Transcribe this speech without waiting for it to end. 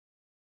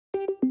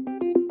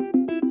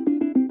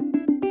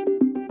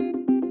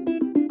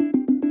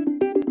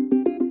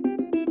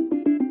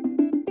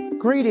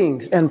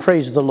Greetings and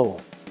praise the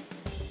Lord.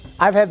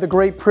 I've had the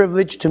great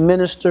privilege to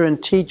minister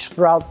and teach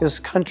throughout this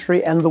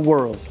country and the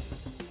world,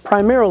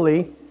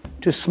 primarily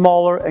to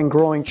smaller and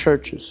growing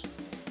churches.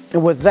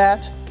 And with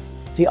that,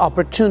 the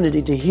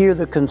opportunity to hear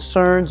the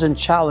concerns and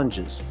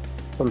challenges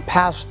from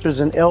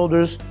pastors and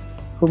elders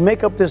who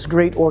make up this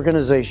great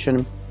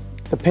organization,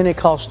 the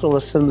Pentecostal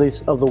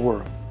Assemblies of the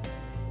World.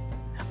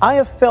 I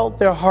have felt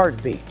their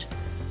heartbeat,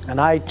 and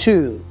I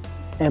too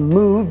am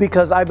moved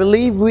because I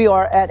believe we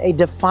are at a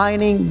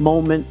defining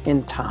moment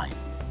in time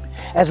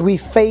as we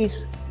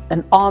face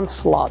an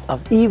onslaught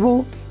of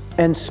evil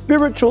and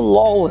spiritual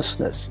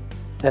lawlessness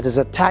that is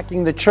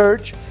attacking the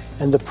church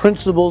and the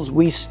principles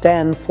we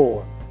stand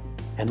for.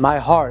 And my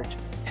heart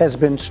has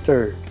been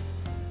stirred.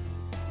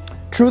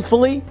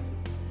 Truthfully,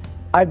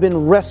 I've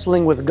been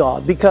wrestling with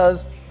God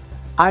because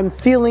I'm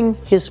feeling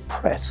His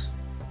press,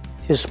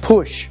 His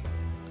push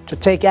to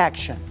take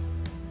action.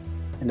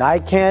 And I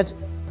can't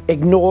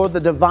ignore the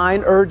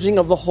divine urging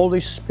of the Holy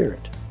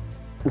Spirit.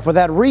 And for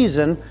that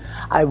reason,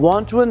 I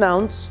want to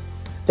announce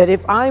that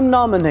if I'm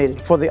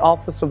nominated for the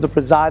office of the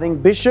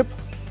presiding bishop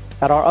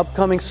at our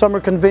upcoming summer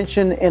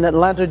convention in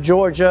Atlanta,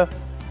 Georgia,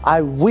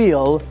 I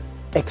will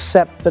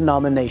accept the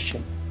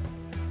nomination.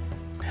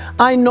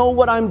 I know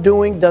what I'm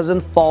doing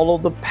doesn't follow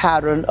the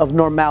pattern of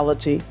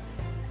normality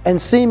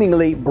and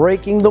seemingly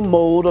breaking the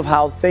mold of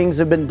how things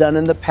have been done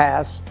in the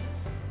past.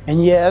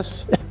 And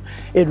yes,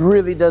 it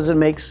really doesn't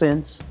make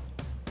sense.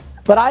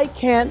 But I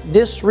can't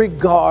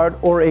disregard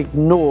or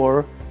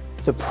ignore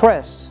the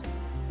press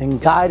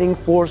and guiding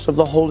force of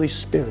the Holy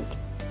Spirit.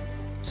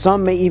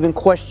 Some may even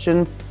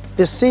question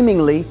this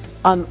seemingly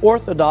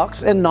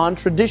unorthodox and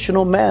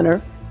non-traditional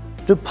manner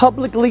to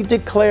publicly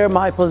declare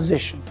my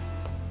position.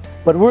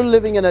 But we're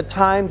living in a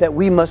time that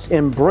we must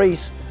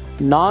embrace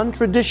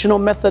non-traditional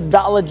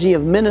methodology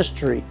of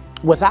ministry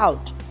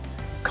without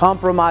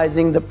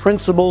compromising the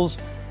principles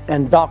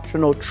and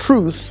doctrinal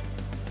truths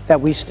that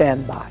we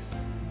stand by.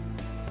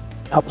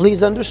 Now,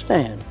 please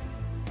understand,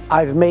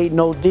 I've made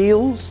no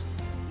deals.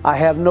 I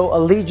have no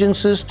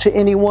allegiances to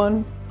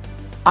anyone.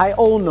 I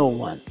owe no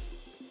one.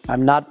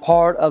 I'm not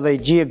part of a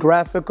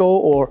geographical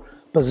or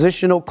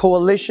positional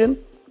coalition,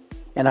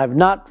 and I've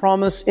not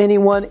promised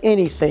anyone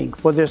anything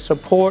for their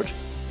support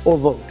or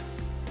vote.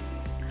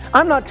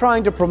 I'm not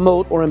trying to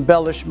promote or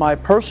embellish my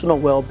personal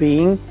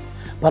well-being,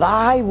 but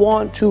I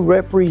want to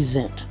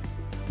represent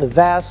the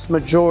vast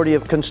majority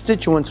of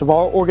constituents of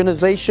our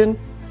organization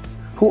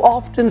who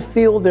often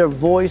feel their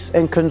voice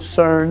and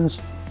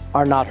concerns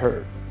are not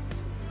heard.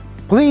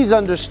 Please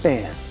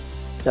understand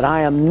that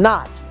I am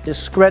not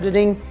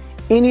discrediting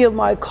any of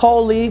my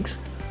colleagues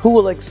who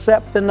will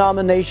accept the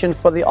nomination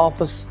for the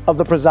office of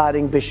the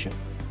presiding bishop.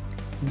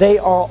 They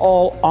are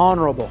all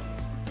honorable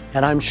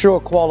and I'm sure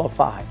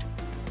qualified.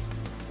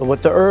 But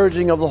with the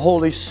urging of the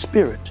Holy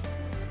Spirit,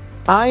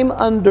 I'm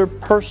under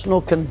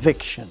personal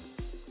conviction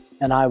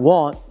and I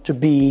want to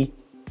be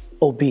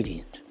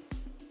obedient.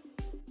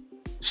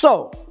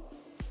 So,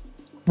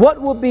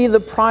 what will be the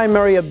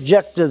primary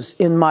objectives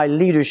in my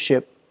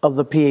leadership of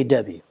the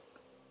PAW?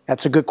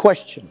 That's a good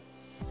question.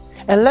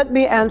 And let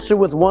me answer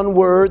with one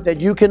word that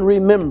you can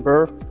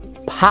remember: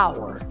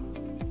 power.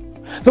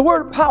 The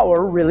word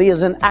power really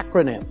is an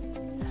acronym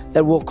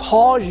that will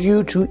cause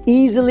you to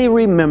easily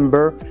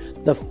remember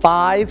the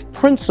 5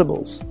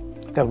 principles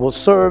that will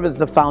serve as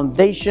the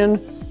foundation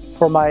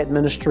for my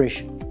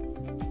administration.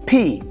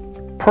 P,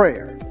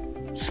 prayer,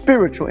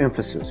 spiritual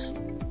emphasis.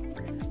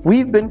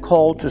 We've been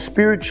called to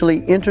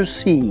spiritually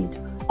intercede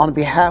on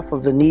behalf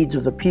of the needs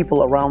of the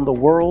people around the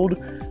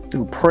world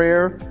through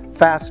prayer,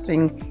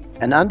 fasting,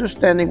 and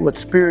understanding what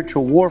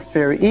spiritual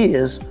warfare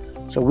is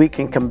so we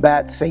can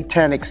combat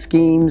satanic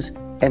schemes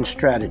and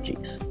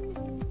strategies.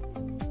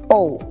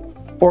 O,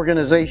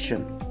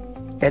 organization,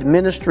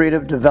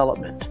 administrative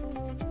development.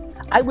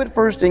 I would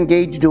first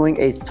engage doing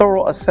a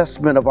thorough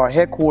assessment of our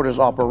headquarters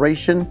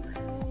operation,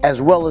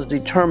 as well as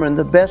determine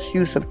the best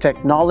use of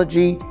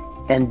technology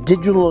and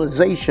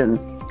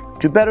digitalization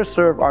to better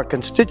serve our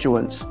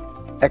constituents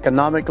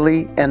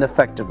economically and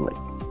effectively.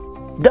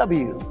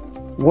 W,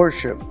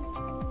 worship,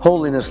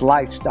 holiness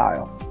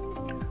lifestyle.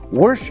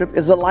 Worship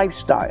is a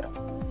lifestyle,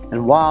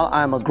 and while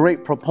I'm a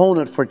great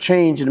proponent for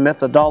change in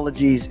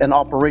methodologies and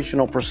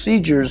operational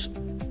procedures,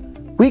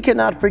 we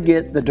cannot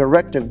forget the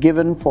directive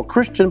given for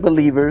Christian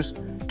believers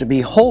to be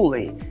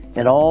holy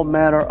in all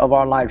manner of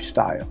our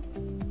lifestyle.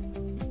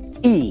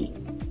 E,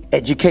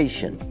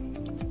 education,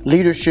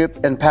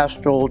 leadership and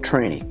pastoral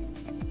training.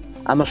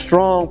 I'm a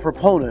strong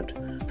proponent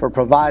for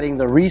providing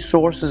the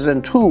resources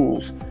and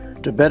tools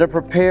to better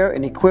prepare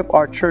and equip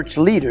our church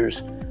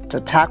leaders to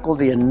tackle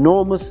the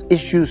enormous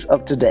issues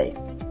of today.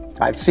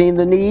 I've seen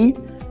the need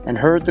and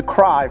heard the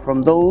cry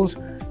from those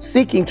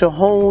seeking to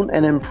hone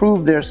and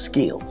improve their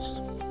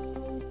skills.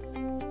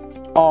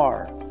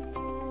 R,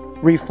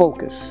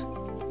 refocus,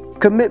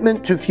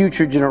 commitment to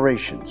future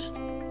generations.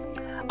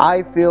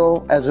 I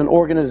feel as an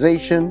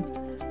organization,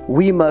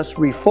 we must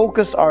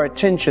refocus our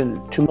attention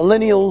to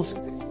millennials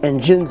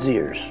and Gen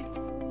Zers.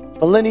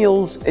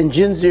 Millennials and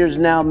Gen Zers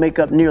now make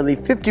up nearly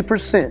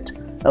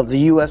 50% of the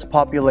U.S.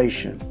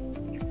 population.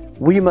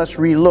 We must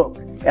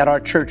relook at our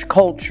church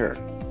culture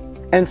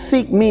and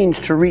seek means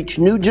to reach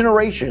new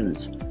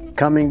generations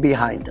coming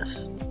behind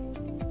us.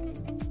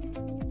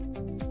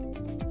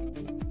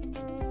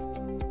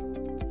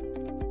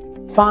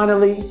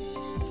 Finally,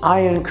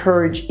 I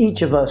encourage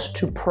each of us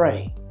to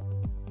pray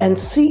and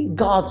seek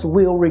God's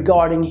will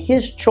regarding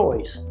His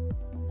choice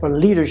for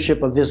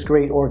leadership of this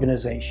great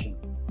organization.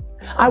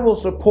 I will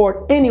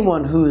support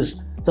anyone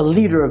who's the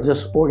leader of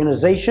this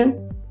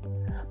organization,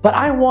 but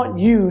I want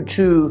you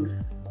to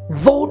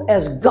vote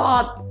as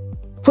God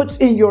puts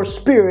in your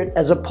spirit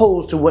as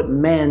opposed to what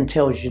man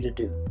tells you to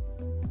do.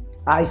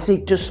 I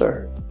seek to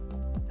serve,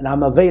 and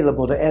I'm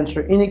available to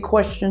answer any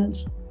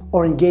questions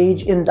or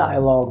engage in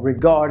dialogue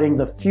regarding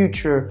the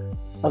future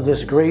of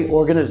this great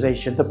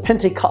organization, the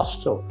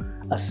Pentecostal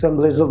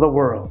Assemblies of the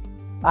World.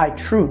 I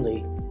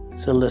truly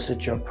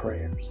solicit your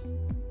prayers.